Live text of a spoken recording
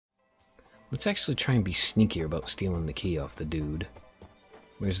Let's actually try and be sneakier about stealing the key off the dude.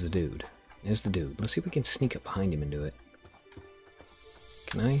 Where's the dude? There's the dude. Let's see if we can sneak up behind him and do it.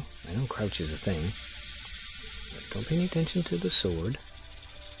 Can I? I know crouch is a thing. But don't pay any attention to the sword.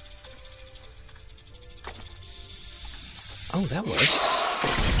 Oh, that was.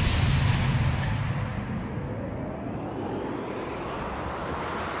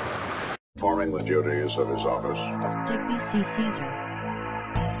 Performing the duties of his office. Digby C. Caesar.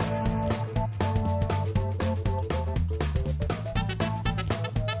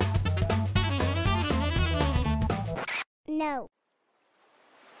 No.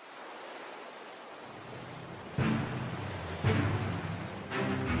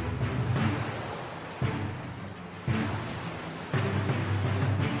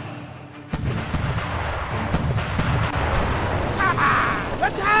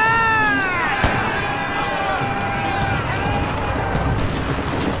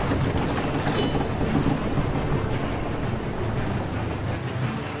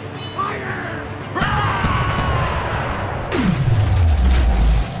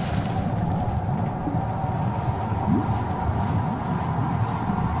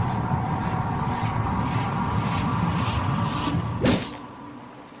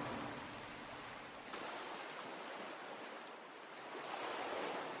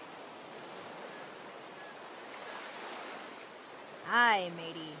 Hi,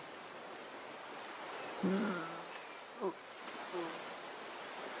 matey.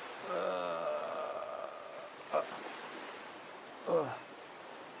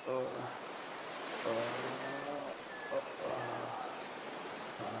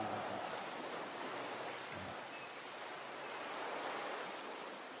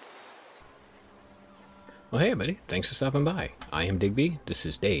 Well, hey everybody, thanks for stopping by. I am Digby, this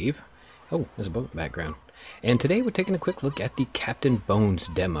is Dave. Oh, there's a boat in the background. And today we're taking a quick look at the Captain Bones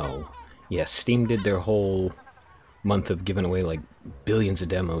demo. Yes, Steam did their whole month of giving away like billions of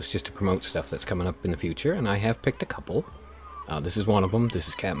demos just to promote stuff that's coming up in the future, and I have picked a couple. This is one of them. This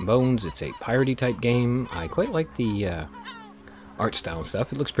is Captain Bones. It's a piratey type game. I quite like the art style and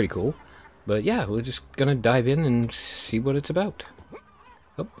stuff. It looks pretty cool. But yeah, we're just gonna dive in and see what it's about.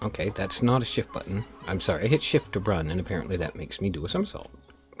 Oh, okay, that's not a shift button. I'm sorry, I hit shift to run, and apparently that makes me do a somersault.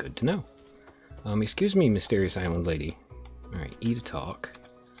 Good to know. Excuse me, mysterious island lady. Alright, E to talk.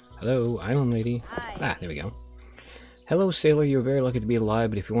 Hello, island lady. Hi. Ah, there we go. Hello, sailor, you're very lucky to be alive,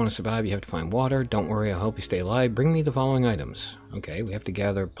 but if you want to survive, you have to find water. Don't worry, I'll help you stay alive. Bring me the following items. Okay, we have to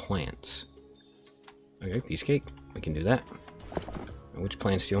gather plants. Okay, piece of cake. We can do that. Now, which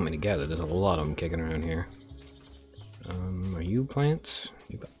plants do you want me to gather? There's a lot of them kicking around here. Are you plants?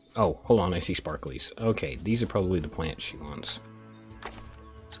 Oh, hold on, I see sparklies. Okay, these are probably the plants she wants.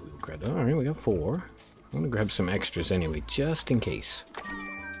 So we'll grab that. Alright, we got 4. I'm gonna grab some extras anyway, just in case.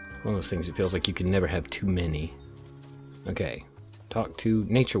 One of those things, it feels like you can never have too many. Okay, talk to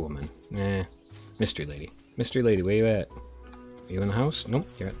nature woman. Nah, mystery lady. Mystery lady, where you at? Are you in the house? Nope,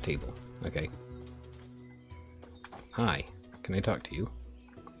 you're at the table. Okay. Hi, can I talk to you?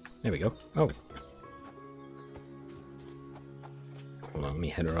 There we go. Oh. Hold on, let me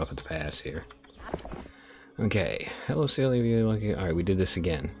head her off at the pass here. Okay, hello sailor, alright, we did this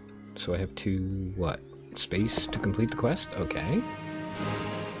again. So I have to, what? Space to complete the quest? Okay.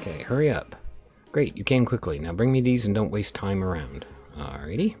 Okay, hurry up. Great, you came quickly. Now bring me these and don't waste time around.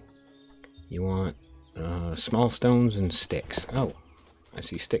 Alrighty. You want small stones and sticks. Oh, I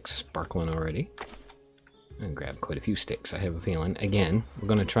see sticks sparkling already. I'm gonna grab quite a few sticks, I have a feeling. Again, we're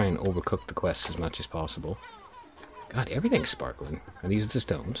gonna try and overcook the quest as much as possible. God, everything's sparkling. Are these the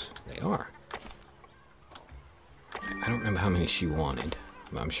stones? They are. I don't remember how many she wanted,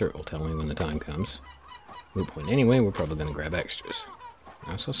 but I'm sure it will tell me when the time comes. Moot point. Anyway, we're probably going to grab extras.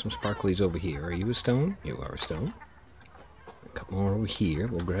 I saw some sparklies over here. Are you a stone? You are a stone. A couple more over here.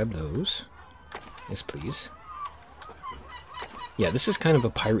 We'll grab those. Yes, please. Yeah, this is kind of a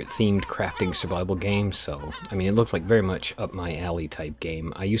pirate-themed crafting survival game, so, I mean, it looked like very much up my alley type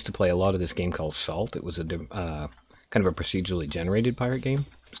game. I used to play a lot of this game called Salt. It was a kind of a procedurally generated pirate game.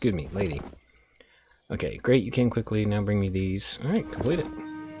 Excuse me, lady. Okay, great, you came quickly, now bring me these. Alright, complete it.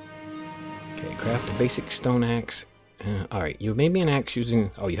 Okay, craft a basic stone axe. Alright, you made me an axe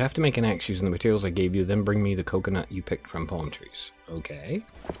using... Oh, you have to make an axe using the materials I gave you, then bring me the coconut you picked from palm trees. Okay.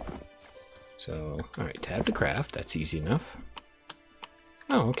 So, alright, tab to craft, that's easy enough.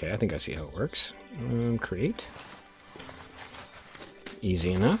 Oh, okay, I think I see how it works. Create.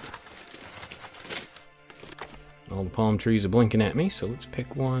 Easy enough. All the palm trees are blinking at me, so let's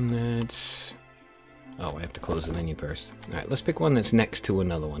pick one that's... Oh, I have to close the menu first. Alright, let's pick one that's next to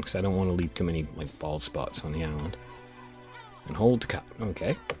another one, because I don't want to leave too many like bald spots on the island. And hold to cut.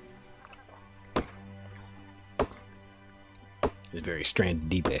 Okay. It's very Stranded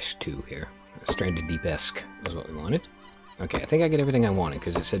Deep-ish too here. Stranded Deep-esque is what we wanted. Okay, I think I get everything I wanted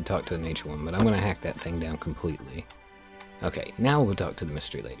because it said talk to the nature one, but I'm going to hack that thing down completely. Okay, now we'll talk to the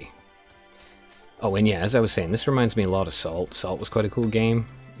mystery lady. Oh, and yeah, as I was saying, this reminds me a lot of Salt. Salt was quite a cool game,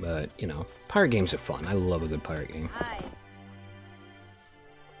 but, you know, pirate games are fun. I love a good pirate game. Hi.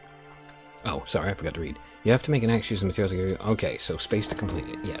 Oh, sorry, I forgot to read. You have to make an axe using materials. Okay, so space to complete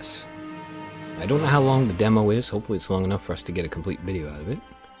it, yes. I don't know how long the demo is. Hopefully it's long enough for us to get a complete video out of it.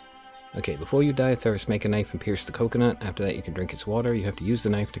 Okay, before you die of thirst, make a knife and pierce the coconut. After that, you can drink its water. You have to use the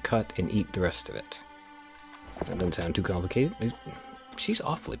knife to cut and eat the rest of it. That doesn't sound too complicated. She's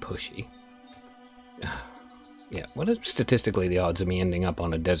awfully pushy. Yeah, what are statistically the odds of me ending up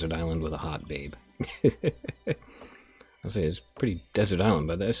on a desert island with a hot babe? I'll say it's a pretty desert island,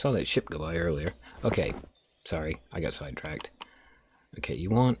 but I saw that ship go by earlier. Okay, sorry, I got sidetracked. Okay, you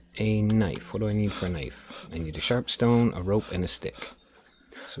want a knife. What do I need for a knife? I need a sharp stone, a rope, and a stick.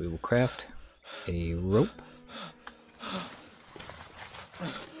 So we will craft a rope.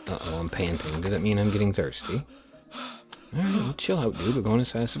 Uh-oh, I'm panting. Does that mean I'm getting thirsty? Alright, well, chill out, dude. We're going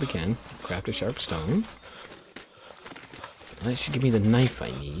as fast as we can. Craft a sharp stone. That should give me the knife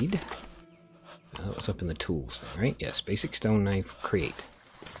I need. That was up in the tools thing, right? Yes, basic stone knife, create.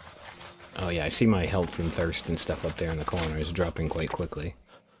 Oh yeah, I see my health and thirst and stuff up there in the corner is dropping quite quickly.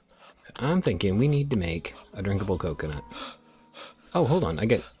 So I'm thinking we need to make a drinkable coconut. Oh, hold on. I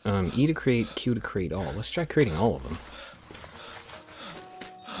get E to create, Q to create all. Let's try creating all of them.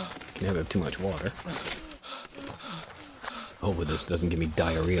 Can never have too much water. Hopefully this doesn't give me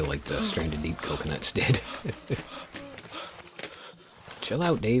diarrhea like the Stranded Deep coconuts did. Chill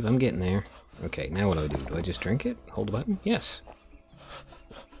out, Dave. I'm getting there. Okay, now what do I do? Do I just drink it? Hold the button? Yes.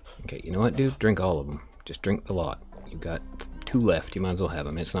 Okay, you know what, dude? Drink all of them. Just drink the lot. You've got 2 left. You might as well have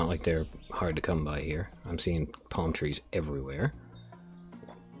them. It's not like they're hard to come by here. I'm seeing palm trees everywhere.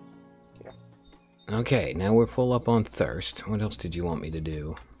 Okay, now we're full up on thirst. What else did you want me to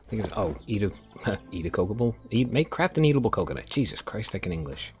do? I think it was, oh, eat a coconut. Craft an eatable coconut. Jesus Christ, I can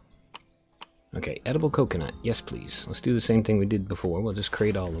English. Okay, edible coconut. Yes, please. Let's do the same thing we did before. We'll just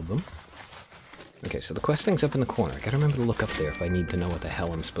create all of them. Okay, so the quest thing's up in the corner. I gotta remember to look up there if I need to know what the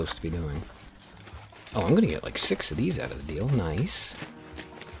hell I'm supposed to be doing. Oh, I'm gonna get like 6 of these out of the deal. Nice.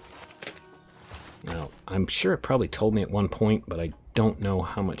 Now, I'm sure it probably told me at one point, but I don't know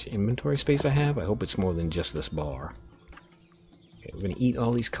how much inventory space I have. I hope it's more than just this bar. Okay, we're gonna eat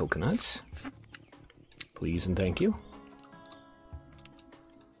all these coconuts. Please and thank you.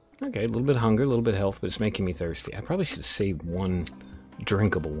 Okay, a little bit of hunger, a little bit of health, but it's making me thirsty. I probably should have saved one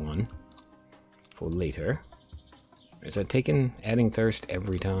drinkable one for later. Is that adding thirst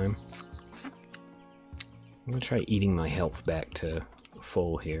every time? I'm gonna try eating my health back to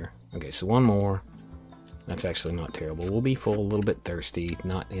full here. Okay, so one more. That's actually not terrible. We'll be full, a little bit thirsty,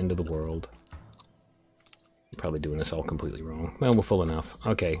 not the end of the world. I'm probably doing this all completely wrong. Well, we're full enough.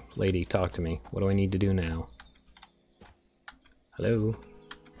 Okay, lady, talk to me. What do I need to do now? Hello?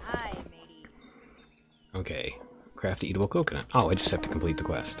 Hi, matey. Okay, craft the eatable coconut. Oh, I just have to complete the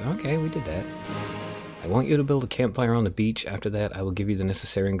quest. Okay, we did that. I want you to build a campfire on the beach. After that, I will give you the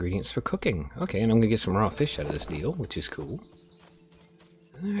necessary ingredients for cooking. Okay, and I'm gonna get some raw fish out of this deal, which is cool.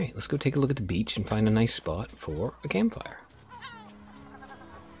 Alright, let's go take a look at the beach and find a nice spot for a campfire.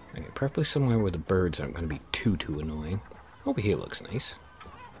 Okay, preferably somewhere where the birds aren't going to be too annoying. Over here looks nice.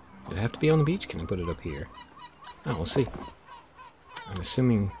 Does it have to be on the beach? Can I put it up here? Oh, we'll see. I'm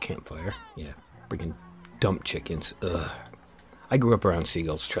assuming campfire. Yeah, freaking dump chickens. Ugh. I grew up around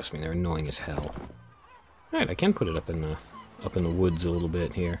seagulls. Trust me, they're annoying as hell. Alright, I can put it up in the woods a little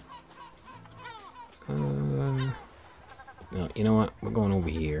bit here. No, you know what? We're going over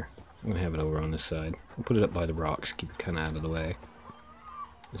here. I'm going to have it over on this side. We'll put it up by the rocks. Keep it kind of out of the way.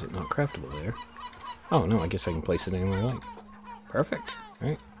 Is it not craftable there? Oh, no, I guess I can place it anywhere I like. Perfect.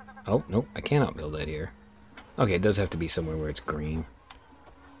 Alright. Oh, nope, I cannot build that here. Okay, it does have to be somewhere where it's green.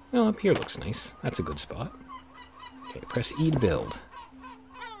 Well, up here looks nice. That's a good spot. Okay, press E to build.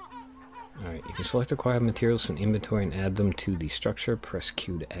 Alright, you can select required materials from inventory and add them to the structure. Press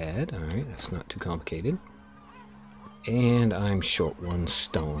Q to add. Alright, that's not too complicated. And I'm short 1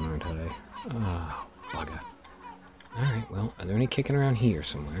 stone, aren't I? Oh, bugger. Alright, well, are there any kicking around here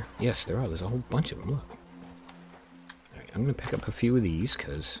somewhere? Yes, there are. There's a whole bunch of them, look. Alright, I'm going to pick up a few of these,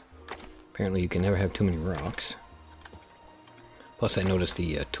 because apparently you can never have too many rocks. Plus, I noticed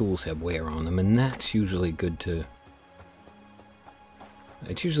the tools have wear on them, and that's usually good to...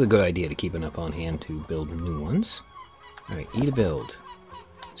 It's usually a good idea to keep enough on hand to build new ones. Alright, E to build.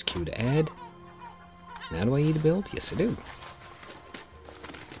 It's Q to add. Now do I E to build? Yes, I do.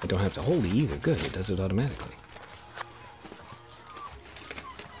 I don't have to hold E either. Good, it does it automatically.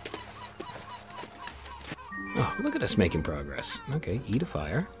 look at us making progress. Okay, eat a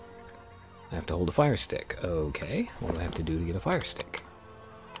fire. I have to hold a fire stick. Okay, what do I have to do to get a fire stick?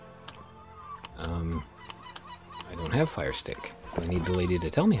 I don't have fire stick. I need the lady to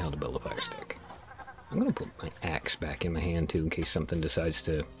tell me how to build a fire stick. I'm going to put my axe back in my hand, too, in case something decides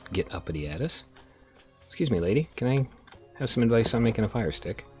to get uppity at us. Excuse me, lady. Can I have some advice on making a fire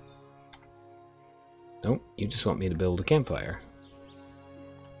stick? Nope, you just want me to build a campfire.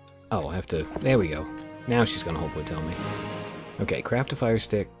 Oh, I have to... There we go. Now she's going to hopefully tell me. Okay, craft a fire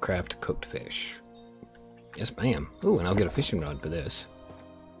stick, craft cooked fish. Yes, ma'am. Ooh, and I'll get a fishing rod for this.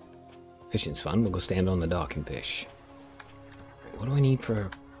 Fishing's fun. We'll go stand on the dock and fish. What do I need for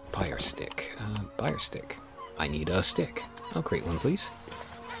a fire stick? Fire stick. I need a stick. I'll create one, please.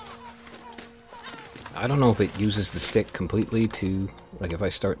 I don't know if it uses the stick completely to... Like, if I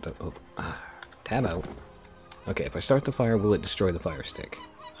start the... Oh, tab out. Okay, if I start the fire, will it destroy the fire stick?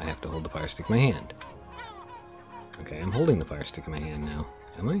 I have to hold the fire stick in my hand. Okay, I'm holding the fire stick in my hand now.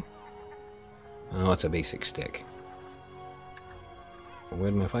 Am I? Oh, it's a basic stick.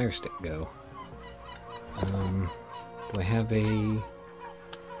 Where'd my fire stick go? Do I have a...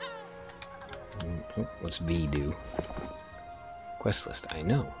 Oh, what's V do? Quest list, I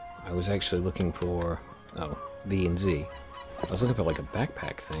know. I was actually looking for... Oh, V and Z. I was looking for like a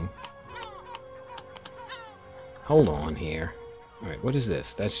backpack thing. Hold on here. Alright, what is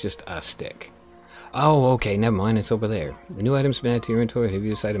this? That's just a stick. Oh, okay, never mind, it's over there. The new item's been added to your inventory. Have you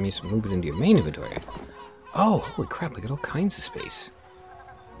decided to move it into your main inventory? Oh, holy crap, I got all kinds of space.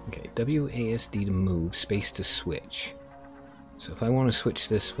 Okay, WASD to move, space to switch. So if I want to switch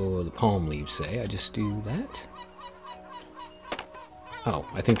this for the palm leaves, say, I just do that. Oh,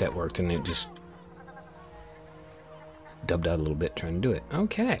 I think that worked, and it just dubbed out a little bit trying to do it.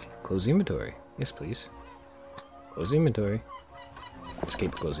 Okay, close the inventory. Yes, please. Close the inventory.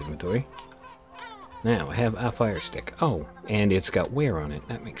 Escape, close the inventory. Now, I have a fire stick. Oh, and it's got wear on it.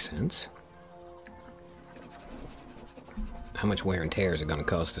 That makes sense. How much wear and tear is it going to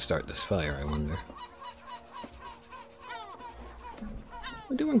cost to start this fire, I wonder?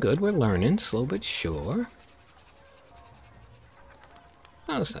 We're doing good. We're learning, slow but sure.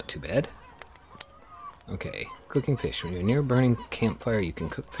 Oh, that's not too bad. Okay, cooking fish. When you're near a burning campfire, you can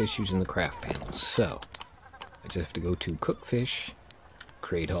cook fish using the craft panel. So, I just have to go to cook fish,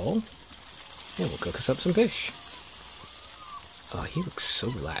 crate haul, and we'll cook us up some fish. Oh, he looks so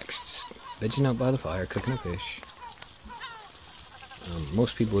relaxed. Just vegging out by the fire, cooking a fish.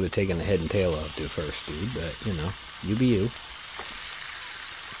 Most people would have taken the head and tail off to first, dude, but, you know, you be you.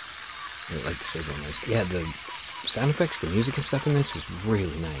 I like the sizzle noise. Yeah, the sound effects, the music and stuff in this is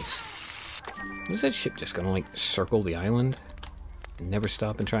really nice. Was that ship just gonna, like, circle the island? And never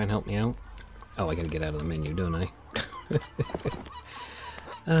stop and try and help me out? Oh, I gotta get out of the menu, don't I?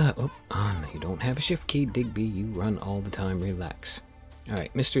 Oh, on. You don't have a shift key, Digby. You run all the time. Relax.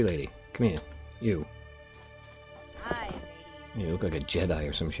 Alright, mystery lady. Come here. You. Hi, matey. You look like a Jedi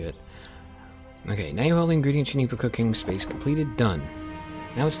or some shit. Okay, now you have all the ingredients you need for cooking. Space completed. Done.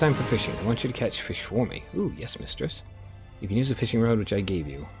 Now it's time for fishing. I want you to catch fish for me. Ooh, yes, mistress. You can use the fishing rod which I gave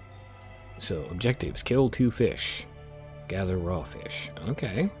you. So, objectives. Kill 2 fish. Gather raw fish.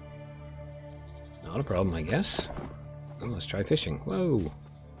 Okay. Not a problem, I guess. Oh, let's try fishing. Whoa.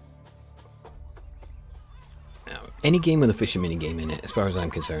 Now, any game with a fishing minigame in it, as far as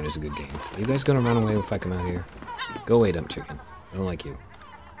I'm concerned, is a good game. Are you guys gonna run away if I come out here? Go away, dumb chicken. I don't like you.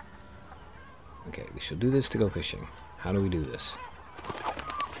 Okay, we shall do this to go fishing. How do we do this?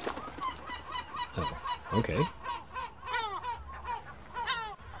 Oh, okay.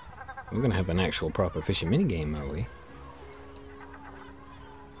 We're gonna have an actual proper fishing minigame, are we?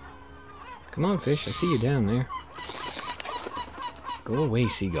 Come on, fish. I see you down there. Go away,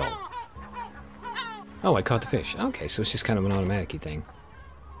 seagull. Oh, I caught the fish. Okay, so it's just kind of an automatic-y thing.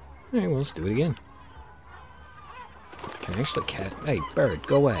 Alright, well, let's do it again. Can I actually cast? Hey, bird,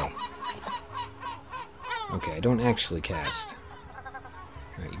 go away. Okay, I don't actually cast.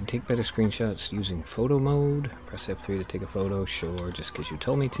 Alright, you can take better screenshots using photo mode. Press F3 to take a photo. Sure, just because you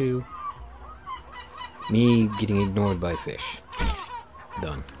told me to. Me getting ignored by fish.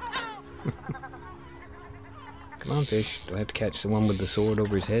 Done. Come on, fish. Do I have to catch the one with the sword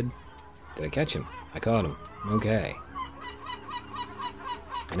over his head? Did I catch him? I caught him. Okay.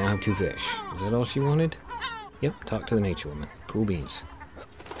 I now have 2 fish. Is that all she wanted? Yep, talk to the nature woman. Cool beans.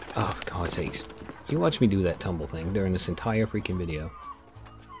 Oh, for God's sakes. You watch me do that tumble thing during this entire freaking video.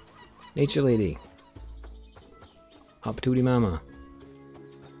 Nature lady. Hop tootie mama.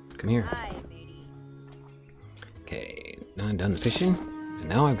 Come here. Hi, matey. Okay, now I'm done fishing. And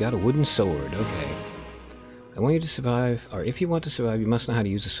now I've got a wooden sword. Okay. I want you to survive, or if you want to survive, you must know how to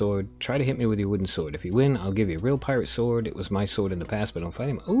use a sword. Try to hit me with your wooden sword. If you win, I'll give you a real pirate sword. It was my sword in the past, but don't fight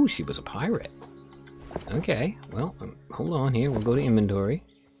him. Oh, she was a pirate. Okay, well, hold on here. We'll go to inventory.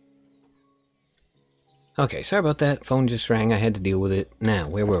 Okay, sorry about that. Phone just rang. I had to deal with it. Now,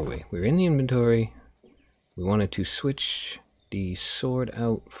 where were we? We were in the inventory. We wanted to switch the sword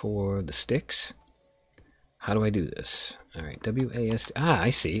out for the sticks. How do I do this? Alright, W-A-S-T. Ah, I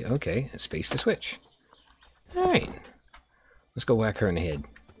see. Okay, space to switch. Alright. Let's go whack her in the head.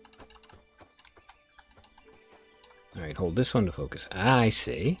 Alright, hold this one to focus. I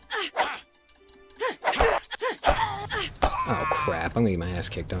see. Oh, crap. I'm gonna get my ass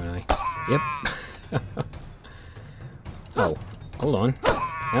kicked, aren't I? Yep. Oh, hold on.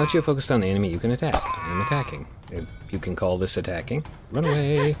 Now that you're focused on the enemy, you can attack. I am attacking. You can call this attacking. Run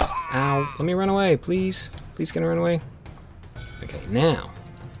away. Ow. Let me run away, please. Please can I run away? Okay, now.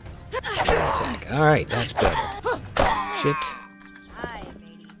 Attack. Alright, that's better. Shit. Hi,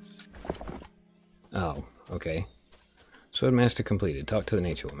 matey. Oh, okay. Swordmaster completed. Talk to the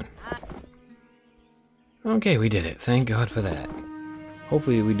nature woman. Okay, we did it. Thank God for that.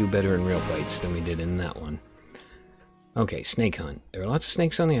 Hopefully we do better in real fights than we did in that one. Okay, snake hunt. There are lots of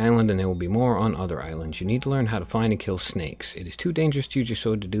snakes on the island, and there will be more on other islands. You need to learn how to find and kill snakes. It is too dangerous to use your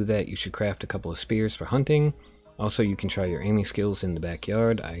sword to do that. You should craft a couple of spears for hunting. Also, you can try your aiming skills in the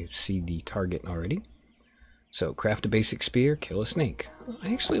backyard. I see the target already. So, craft a basic spear, kill a snake.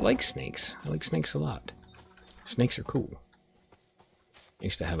 I actually like snakes. I like snakes a lot. Snakes are cool. I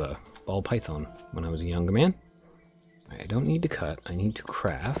used to have a ball python when I was a younger man. I don't need to cut. I need to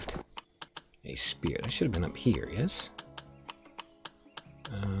craft a spear. That should have been up here, yes?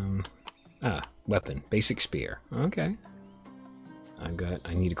 Weapon. Basic spear. Okay.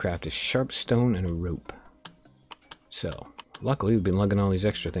 I need to craft a sharp stone and a rope. So, luckily we've been lugging all these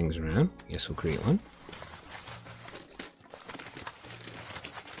extra things around. Yes, we'll create one.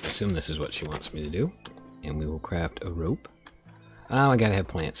 I assume this is what she wants me to do. And we will craft a rope. Oh, I gotta have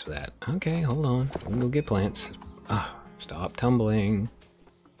plants for that. Okay, hold on. We'll go get plants. Ah, stop tumbling.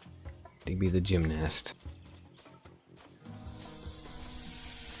 Digby the gymnast.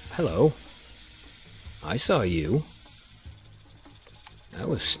 Hello. I saw you. That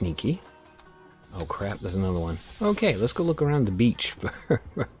was sneaky. Oh crap, there's another one. Okay, let's go look around the beach for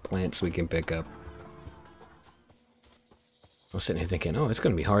plants we can pick up. I was sitting here thinking, oh, it's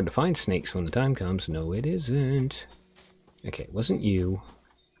going to be hard to find snakes when the time comes. No, it isn't. Okay, it wasn't you.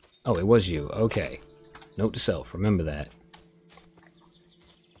 Oh, it was you. Okay. Note to self, remember that.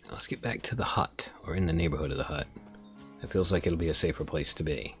 Now let's get back to the hut, or in the neighborhood of the hut. It feels like it'll be a safer place to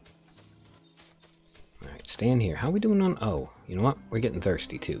be. Alright, stand here. How are we doing on... Oh, you know what? We're getting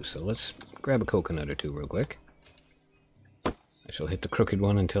thirsty too, so let's grab a coconut or two real quick. I shall hit the crooked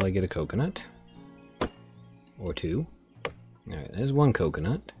one until I get a coconut. Or two. Alright, there's one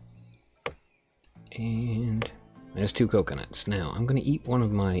coconut. And there's two coconuts. Now, I'm going to eat one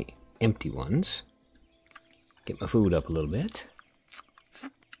of my empty ones. Get my food up a little bit.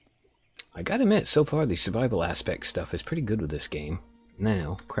 I gotta admit, so far the survival aspect stuff is pretty good with this game.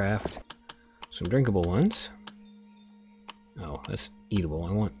 Now, craft some drinkable ones. Oh, that's eatable.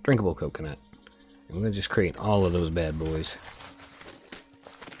 I want drinkable coconut. I'm going to just create all of those bad boys.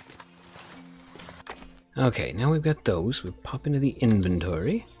 Okay, now we've got those. We pop into the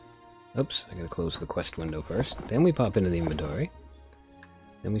inventory. Oops, I gotta close the quest window first. Then we pop into the inventory.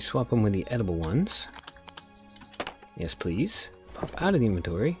 Then we swap them with the edible ones. Yes, please. Pop out of the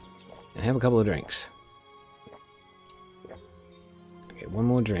inventory and have a couple of drinks. Okay, one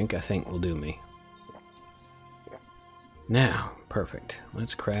more drink I think will do me. Now, perfect.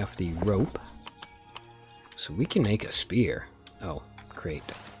 Let's craft the rope. So we can make a spear. Oh, create.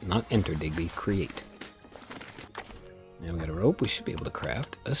 Not enter, Digby. Create. Now we got a rope. We should be able to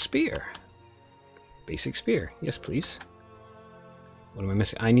craft a spear. Basic spear. Yes, please. What am I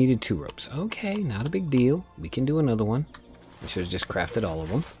missing? I needed 2 ropes. Okay, not a big deal. We can do another one. I should have just crafted all of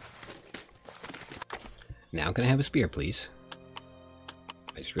them. Now can I have a spear, please?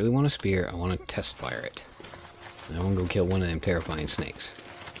 I just really want a spear. I want to test fire it. And I want to go kill one of them terrifying snakes.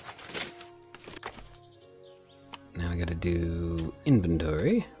 Now I gotta do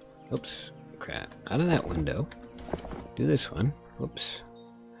inventory. Oops, crap. Out of that window. Do this one. Whoops.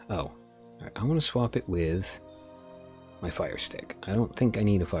 Oh. Alright, I want to swap it with my fire stick. I don't think I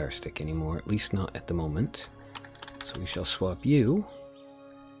need a fire stick anymore, at least not at the moment. So we shall swap you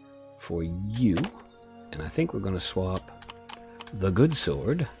for you. And I think we're going to swap the good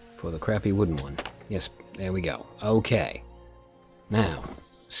sword for the crappy wooden one. Yes, there we go. Okay. Now,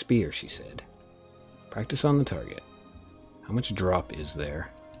 spear, she said. Practice on the target. How much drop is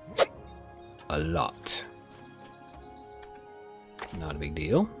there? A lot. Not a big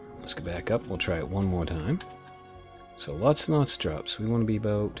deal. Let's go back up. We'll try it one more time. So lots and lots of drops. We want to be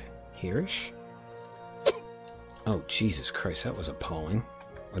about here-ish. Oh, Jesus Christ, that was appalling.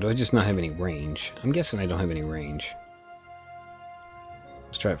 Or do I just not have any range? I'm guessing I don't have any range.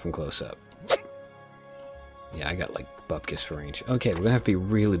 Let's try it from close up. Yeah, I got like bupkis for range. Okay, we're gonna have to be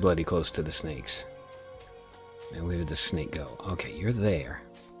really bloody close to the snakes. And where did the snake go? Okay, you're there.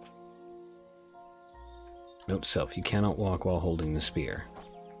 Note self, you cannot walk while holding the spear.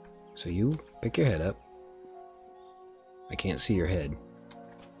 So you pick your head up. I can't see your head.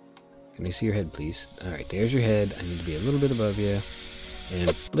 Can you see your head, please? Alright, there's your head. I need to be a little bit above you.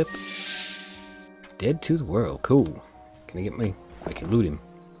 And blip. Dead to the world. Cool. Can I get my... I can loot him.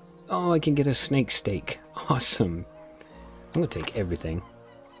 Oh, I can get a snake steak. Awesome. I'm gonna take everything.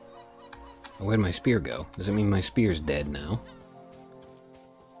 Oh, where'd my spear go? Does it mean my spear's dead now?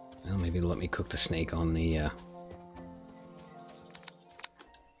 Well, maybe they'll let me cook the snake on the...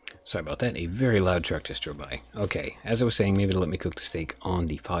 Sorry about that. A very loud truck just drove by. Okay, as I was saying, maybe they'll let me cook the steak on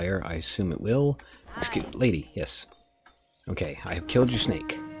the fire. I assume it will. Excuse me, lady, yes. Okay, I have killed your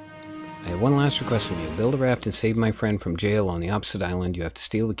snake. I have one last request from you. Build a raft and save my friend from jail on the opposite island. You have to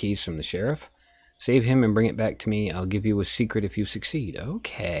steal the keys from the sheriff. Save him and bring it back to me. I'll give you a secret if you succeed.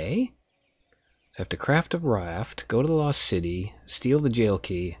 Okay. So I have to craft a raft, go to the Lost City, steal the jail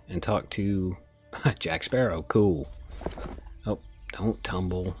key, and talk to Jack Sparrow. Cool. Oh, don't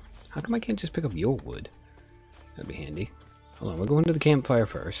tumble. How come I can't just pick up your wood? That'd be handy. Hold on, we'll go into the campfire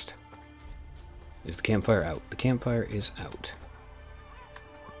first. Is the campfire out? The campfire is out.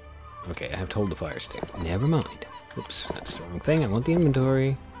 Okay, I have to hold the fire stick. Never mind. Oops, that's the wrong thing. I want the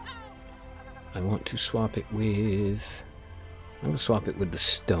inventory. I want to swap it with... I'm going to swap it with the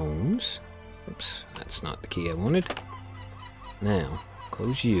stones. Oops, that's not the key I wanted. Now,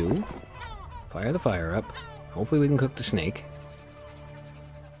 close you. Fire the fire up. Hopefully we can cook the snake.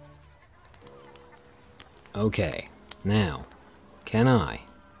 Okay, now, can I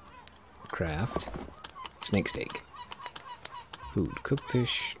craft snake steak? Food, cook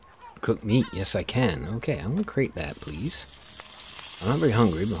fish, cook meat. Yes, I can. Okay, I'm going to create that, please. I'm not very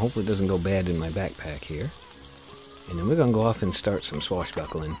hungry, but hopefully it doesn't go bad in my backpack here. And then we're going to go off and start some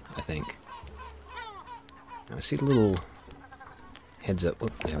swashbuckling, I think. Now, I see the little heads up. Oh,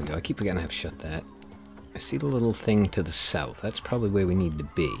 there we go. I keep forgetting I have to shut that. I see the little thing to the south. That's probably where we need to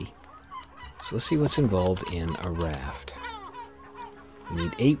be. So let's see what's involved in a raft. We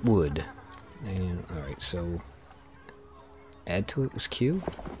need 8 wood. And, alright, so... add to it was Q?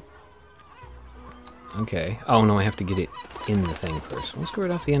 Okay. Oh no, I have to get it in the thing first. Let's go right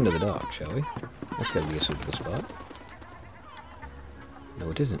off the end of the dock, shall we? That's gotta be a suitable spot.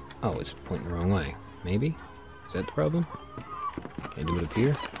 No, it isn't. Oh, it's pointing the wrong way. Maybe? Is that the problem? Can I do it up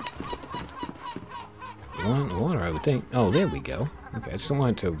here? You want it in the water, I would think. Oh, there we go. Okay, I just don't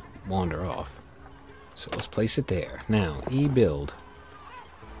want it to wander off. So let's place it there. Now, E-build.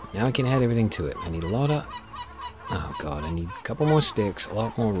 Now I can add everything to it. I need a lot of... oh god, I need a couple more sticks, a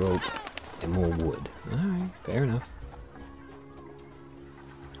lot more rope, and more wood. Alright, fair enough.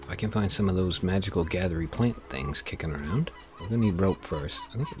 If I can find some of those magical gathery plant things kicking around. We're gonna need rope first.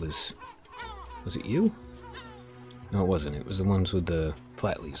 I think it was... was it you? No, it wasn't. It was the ones with the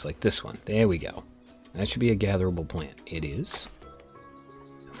flat leaves, like this one. There we go. That should be a gatherable plant. It is.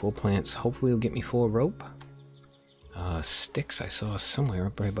 4 plants. Hopefully it'll get me 4 rope. Sticks I saw somewhere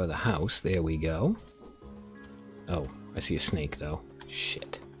up right by the house. There we go. Oh, I see a snake though.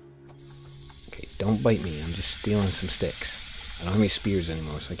 Shit. Okay, don't bite me. I'm just stealing some sticks. I don't have any spears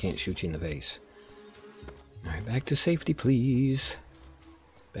anymore, so I can't shoot you in the face. Alright, back to safety, please.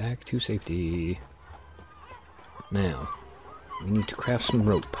 Back to safety. Now, we need to craft some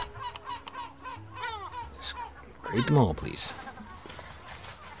rope. Let's create them all, please.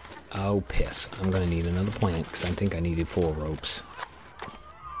 Oh, piss. I'm going to need another plant, because I think I needed 4 ropes.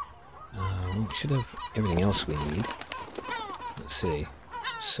 We should have everything else we need. Let's see.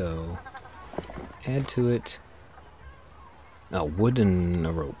 So, add to it... oh, wood and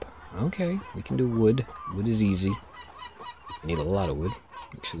a rope. Okay, we can do wood. Wood is easy. I need a lot of wood.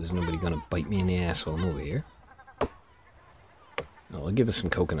 Make sure there's nobody going to bite me in the ass while I'm over here. Oh, I'll give us some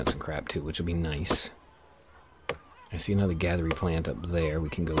coconuts and crap, too, which will be nice. I see another gathery plant up there we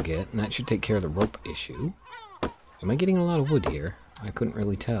can go get, and that should take care of the rope issue. Am I getting a lot of wood here? I couldn't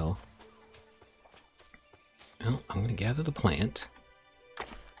really tell. Well, I'm going to gather the plant.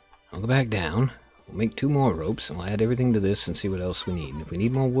 I'll go back down. We'll make 2 more ropes, and we'll add everything to this and see what else we need. If we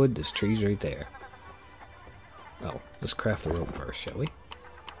need more wood, there's trees right there. Well, let's craft the rope first, shall we?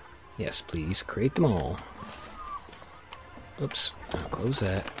 Yes, please. Create them all. Oops. I'll close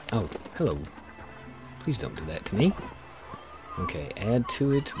that. Oh, hello. Please don't do that to me. Okay, add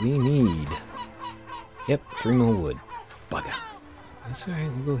to it. We need... Yep, 3 more wood. Bugger. That's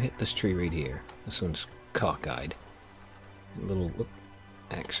alright, we'll go hit this tree right here. This one's cockeyed. A little whoop,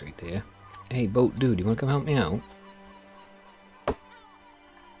 axe right there. Hey, boat dude, you wanna come help me out?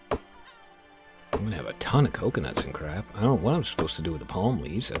 I'm gonna have a ton of coconuts and crap. I don't know what I'm supposed to do with the palm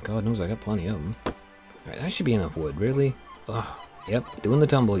leaves. God knows I got plenty of them. Alright, that should be enough wood, really? Oh, yep, doing the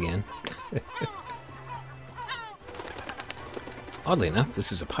tumble again. Oddly enough,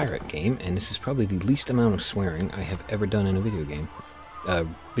 this is a pirate game, and this is probably the least amount of swearing I have ever done in a video game.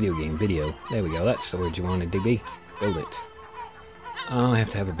 Video. There we go, that's the word you wanted, Digby. Build it. Oh, I have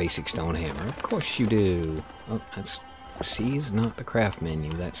to have a basic stone hammer. Of course you do. Oh, that's... C is not the craft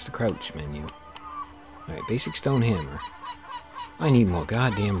menu, that's the crouch menu. Alright, basic stone hammer. I need more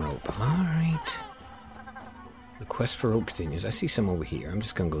goddamn rope. Alright. The quest for rope continues. I see some over here. I'm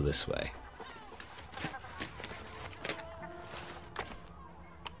just gonna go this way.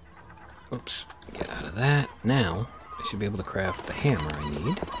 Oops. Get out of that. Now, I should be able to craft the hammer I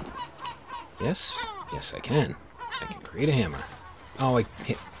need. Yes? Yes, I can. I can create a hammer. Oh, I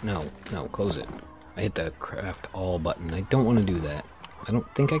hit... No, close it. I hit the craft all button. I don't want to do that. I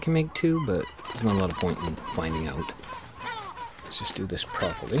don't think I can make 2, but there's not a lot of point in finding out. Let's just do this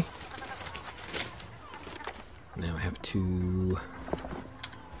properly. Now I have to...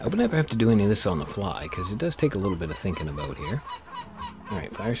 I would never have to do any of this on the fly, because it does take a little bit of thinking about here.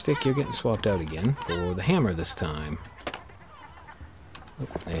 Alright, fire stick, you're getting swapped out again for the hammer this time. Oh,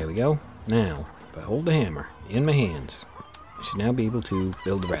 there we go. Now, if I hold the hammer in my hands, I should now be able to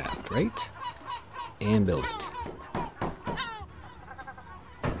build the raft, right? And build it.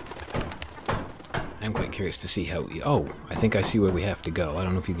 I'm quite curious to see how we... Oh, I think I see where we have to go. I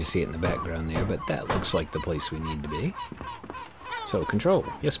don't know if you can see it in the background there, but that looks like the place we need to be. So, control.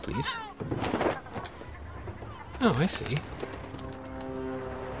 Yes, please. Oh, I see.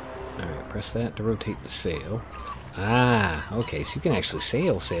 Alright, press that to rotate the sail. Ah, okay, so you can actually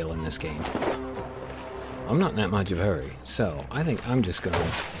sail in this game. I'm not in that much of a hurry, so I think I'm just gonna...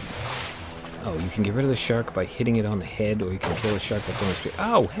 Oh, you can get rid of the shark by hitting it on the head, or you can kill a shark by throwing a spear.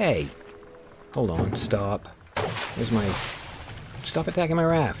 Oh, hey! Hold on, stop. Where's my... Stop attacking my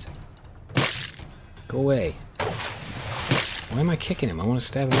raft. Go away. Why am I kicking him? I want to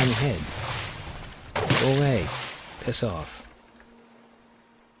stab him on the head. Go away. Piss off.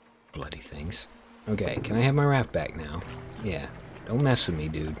 Bloody things. Okay, can I have my raft back now? Yeah. Don't mess with me,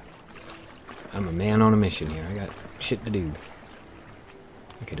 dude. I'm a man on a mission here. I got shit to do.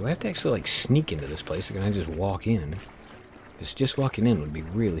 Okay, do I have to actually, like, sneak into this place, or can I just walk in? Because just walking in would be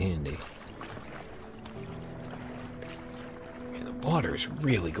really handy. Okay, the water is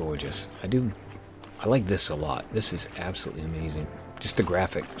really gorgeous. I like this a lot. This is absolutely amazing. Just the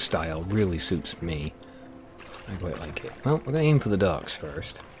graphic style really suits me. I quite like it. Well, we're gonna aim for the docks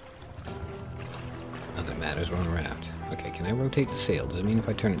first. Nothing matters, we're on a raft. Okay, can I rotate the sail? Does it mean if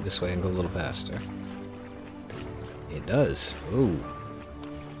I turn it this way I can go a little faster? It does. Ooh.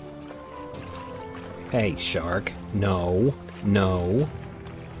 Hey, shark. No. No.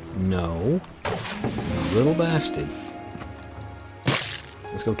 No. You little bastard.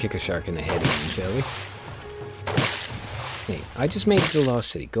 Let's go kick a shark in the head again, shall we? Hey, I just made it to the Lost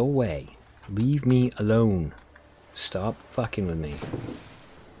City. Go away. Leave me alone. Stop fucking with me.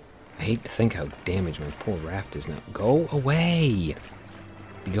 I hate to think how damaged my poor raft is now. Go away!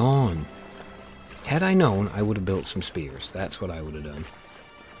 Be gone. Had I known, I would have built some spears. That's what I would have done.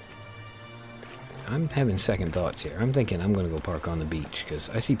 I'm having second thoughts here. I'm thinking I'm going to go park on the beach, because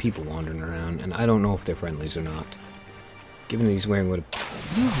I see people wandering around, and I don't know if they're friendlies or not. Given that he's wearing what a...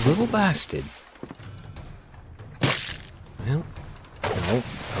 You little bastard! Well, no. I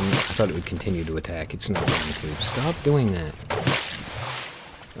thought it would continue to attack. It's not going to. Stop doing that.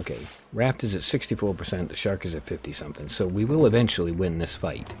 Okay, raft is at 64%, the shark is at 50-something, so we will eventually win this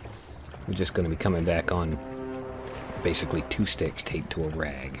fight. We're just going to be coming back on basically 2 sticks taped to a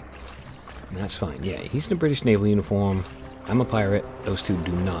rag. And that's fine. Yeah, he's in a British naval uniform. I'm a pirate. Those two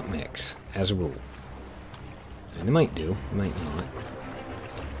do not mix, as a rule. And they might do, they might not.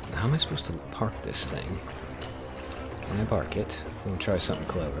 Now, how am I supposed to park this thing? Can I park it? I'm going to try something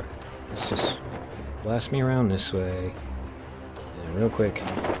clever. Let's just blast me around this way. And real quick.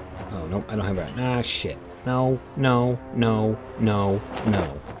 Oh, no, I don't have that. Ah, shit. No, no, no, no,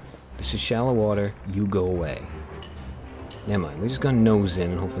 no. This is shallow water. You go away. Never mind. We're just going to nose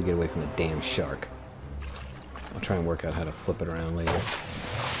in and hopefully get away from the damn shark. I'll try and work out how to flip it around later.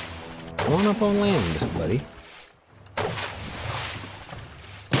 Come on up on land, buddy.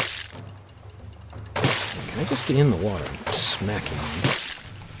 Can I just get in the water and smack him?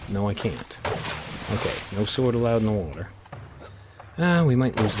 No, I can't. Okay, no sword allowed in the water. Ah, we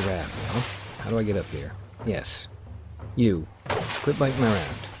might lose the raft now. How do I get up here? Yes. You. Quit biting my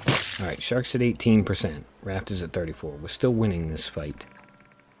raft. Alright, shark's at 18%. Raft is at 34. We're still winning this fight,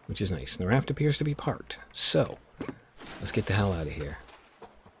 which is nice. And the raft appears to be parked. So, let's get the hell out of here.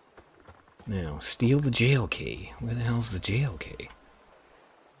 Now, steal the jail key. Where the hell's the jail key?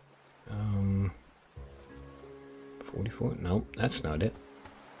 44? Nope, that's not it.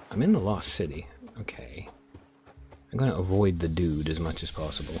 I'm in the Lost City. Okay. I'm going to avoid the dude as much as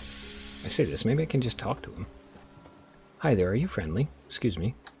possible. I say this, maybe I can just talk to him. Hi there, are you friendly? Excuse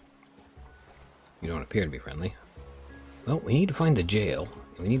me. You don't appear to be friendly. Well, we need to find the jail,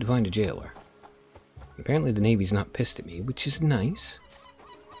 and we need to find a jailer. Apparently the Navy's not pissed at me, which is nice.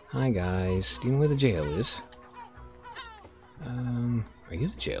 Hi guys, do you know where the jail is? Are you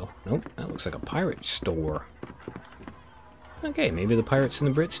the jail? Nope, that looks like a pirate store. Okay, maybe the pirates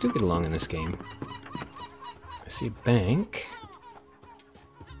and the Brits do get along in this game. I see a bank.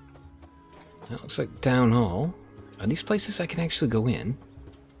 That looks like town hall. Are these places I can actually go in?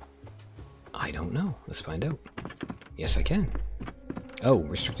 I don't know. Let's find out. Yes, I can. Oh,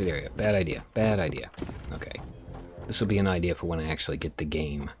 restricted area. Bad idea. Bad idea. Okay. This will be an idea for when I actually get the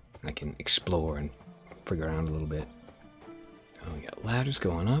game. I can explore and figure around a little bit. Oh, we got ladders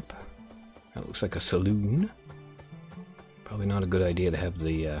going up. That looks like a saloon. Probably not a good idea to have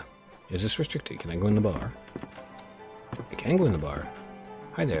the, Is this restricted? Can I go in the bar? I can go in the bar.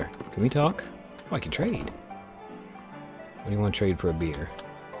 Hi there. Can we talk? Oh, I can trade. What do you want to trade for a beer?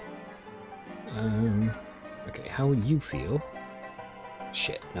 Okay, how would you feel?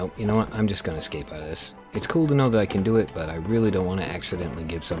 Shit, nope, you know what? I'm just gonna escape out of this. It's cool to know that I can do it, but I really don't want to accidentally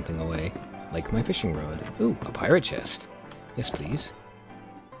give something away. Like my fishing rod. Ooh, a pirate chest. Yes, please.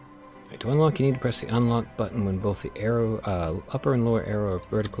 Right, to unlock, you need to press the unlock button when both the arrow, upper and lower arrow are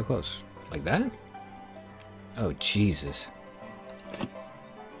vertically close. Like that? Oh, Jesus.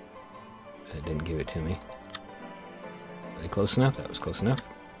 That didn't give it to me. Are they close enough? That was close enough.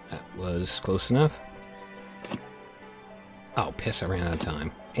 That was close enough. Oh, piss, I ran out of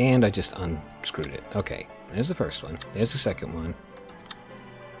time. And I just unscrewed it. Okay, there's the first one. There's the second one.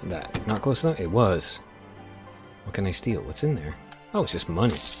 That, not close enough? It was. What can I steal? What's in there? Oh, it's just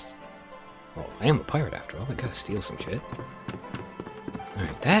money. Oh, I am a pirate after all. I gotta steal some shit.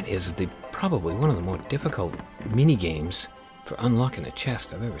 Alright, that is probably one of the more difficult mini-games for unlocking a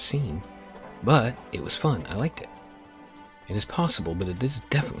chest I've ever seen. But it was fun. I liked it. It is possible, but it is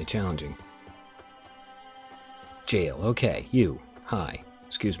definitely challenging. Jail. Okay, you. Hi.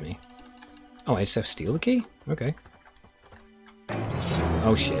 Excuse me. Oh, I just have to steal the key? Okay.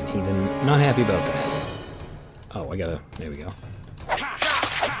 Oh shit, he didn't... Not happy about that. Oh, I gotta... There we go.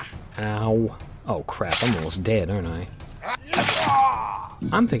 Ow. Oh crap, I'm almost dead, aren't I?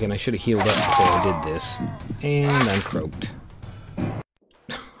 I'm thinking I should have healed up before I did this. And I'm croaked.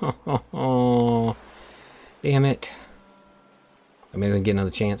 Oh, damn it. Am I gonna get another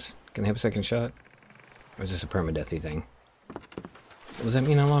chance? Can I have a second shot? Or is this a permadeathy thing? Does that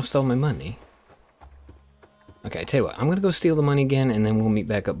mean I lost all my money? Okay, I tell you what, I'm gonna go steal the money again, and then we'll meet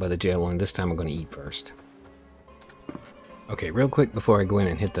back up by the jail, and this time I'm gonna eat first. Okay, real quick before I go in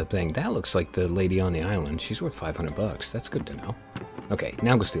and hit the thing, that looks like the lady on the island. She's worth 500 bucks. That's good to know. Okay,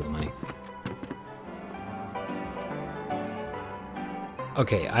 now go steal the money.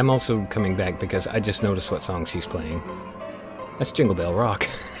 Okay, I'm also coming back because I just noticed what song she's playing. That's Jingle Bell Rock.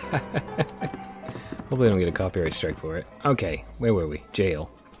 Hopefully I don't get a copyright strike for it. Okay, where were we?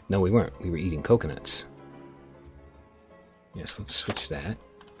 Jail. No, we weren't. We were eating coconuts. Yes, let's switch that.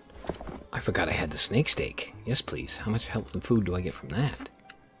 I forgot I had the snake steak. Yes, please. How much health and food do I get from that?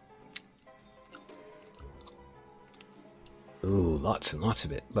 Ooh, lots and lots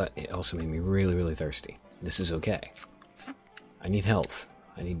of it. But it also made me really, really thirsty. This is okay. I need health.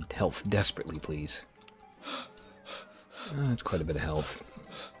 I need health desperately, please. That's quite a bit of health.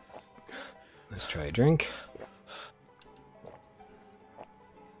 Let's try a drink.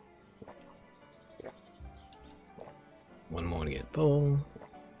 One more to get full.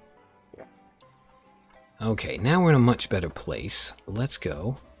 Okay, now we're in a much better place. Let's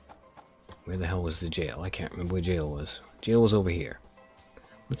go. Where the hell was the jail? I can't remember where jail was. Jail was over here.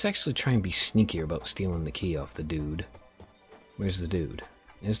 Let's actually try and be sneakier about stealing the key off the dude. Where's the dude?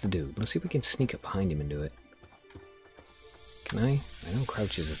 There's the dude. Let's see if we can sneak up behind him and do it. Can I? I know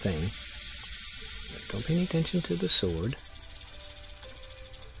crouch is a thing. Don't pay any attention to the sword.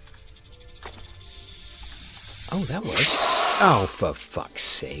 Oh, that was. Oh, for fuck's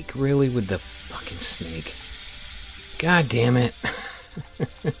sake. Really? With the fucking snake. God damn it.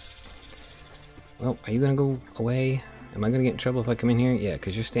 Well, are you gonna go away? Am I gonna get in trouble if I come in here? Yeah,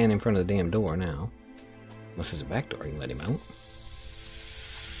 because you're standing in front of the damn door now. Unless there's a back door, you can let him out.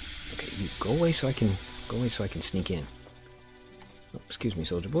 Okay, you go away so I can sneak in. Oh, excuse me,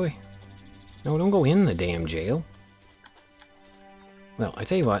 soldier boy. No, don't go in the damn jail. Well, I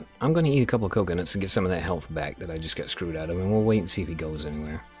tell you what, I'm going to eat a couple of coconuts to get some of that health back that I just got screwed out of, and we'll wait and see if he goes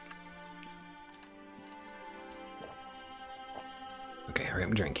anywhere. Okay, hurry up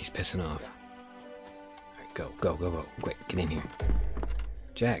and drink. He's pissing off. Alright, go, go, go, go. Quick, get in here.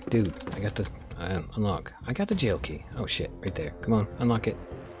 Jack, dude, I got the... unlock. I got the jail key. Oh, shit, right there. Come on, unlock it.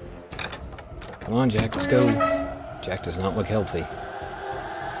 Come on, Jack, let's go. Jack does not look healthy.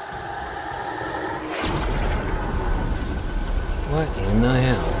 What in the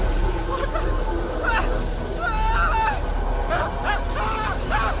hell?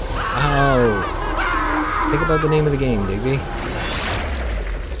 Oh! Think about the name of the game, Digby.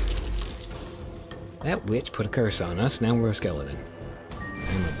 That witch put a curse on us, now we're a skeleton.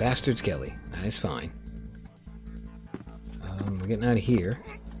 I'm a bastard skelly. That is fine. We're getting out of here.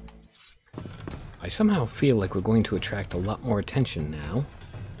 I somehow feel like we're going to attract a lot more attention now.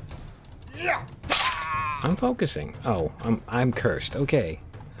 I'm focusing. Oh, I'm cursed. Okay.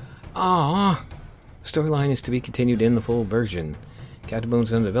 Ah, storyline is to be continued in the full version. Captain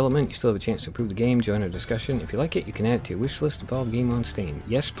Bones under development. You still have a chance to improve the game. Join our discussion. If you like it, you can add it to your wish list and follow the game on Steam.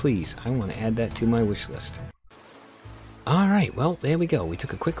 Yes, please. I want to add that to my wish list. Alright, well, there we go. We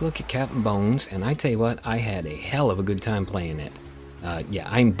took a quick look at Captain Bones, and I tell you what, I had a hell of a good time playing it. Yeah,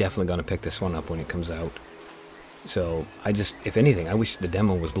 I'm definitely going to pick this one up when it comes out. So, if anything, I wish the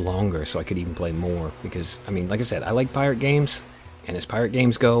demo was longer so I could even play more. Because, I mean, like I said, I like pirate games. And as pirate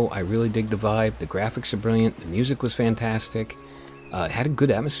games go, I really dig the vibe. The graphics are brilliant. The music was fantastic. It had a good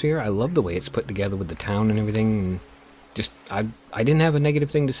atmosphere. I love the way it's put together with the town and everything. And I didn't have a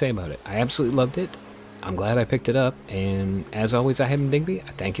negative thing to say about it. I absolutely loved it. I'm glad I picked it up. And as always, I have been Digby.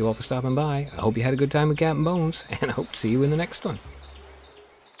 I thank you all for stopping by. I hope you had a good time with Captain Bones. And I hope to see you in the next one.